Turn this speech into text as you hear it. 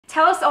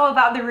Tell us all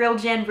about the real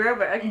Jan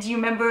Broberg. Do you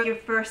remember your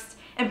first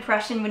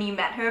impression when you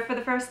met her for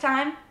the first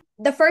time?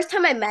 The first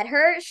time I met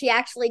her, she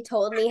actually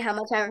told me how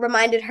much I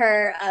reminded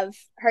her of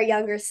her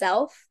younger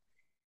self.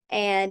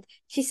 And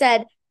she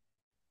said,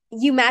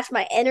 "You match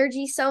my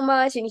energy so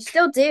much, and you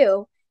still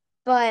do."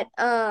 But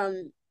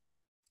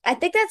I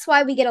think that's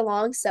why we get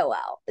along so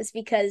well, is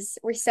because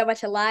we're so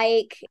much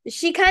alike.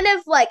 She kind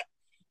of like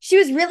she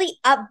was really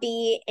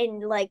upbeat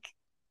and like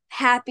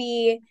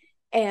happy,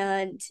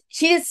 and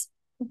she just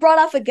brought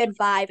off a good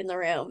vibe in the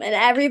room, and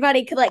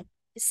everybody could like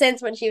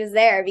sense when she was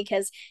there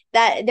because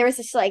that there was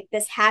just like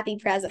this happy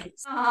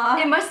presence.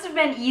 It must have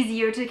been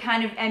easier to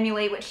kind of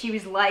emulate what she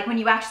was like when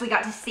you actually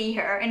got to see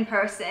her in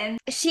person.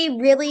 She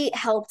really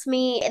helped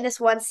me in this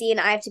one scene.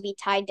 I have to be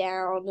tied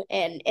down,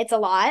 and it's a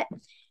lot,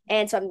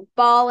 and so I'm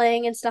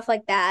bawling and stuff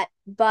like that.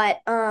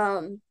 But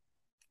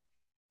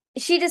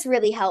she just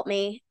really helped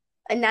me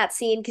in that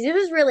scene because it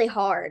was really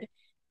hard,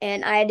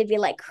 and I had to be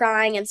like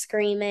crying and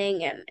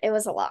screaming, and it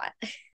was a lot.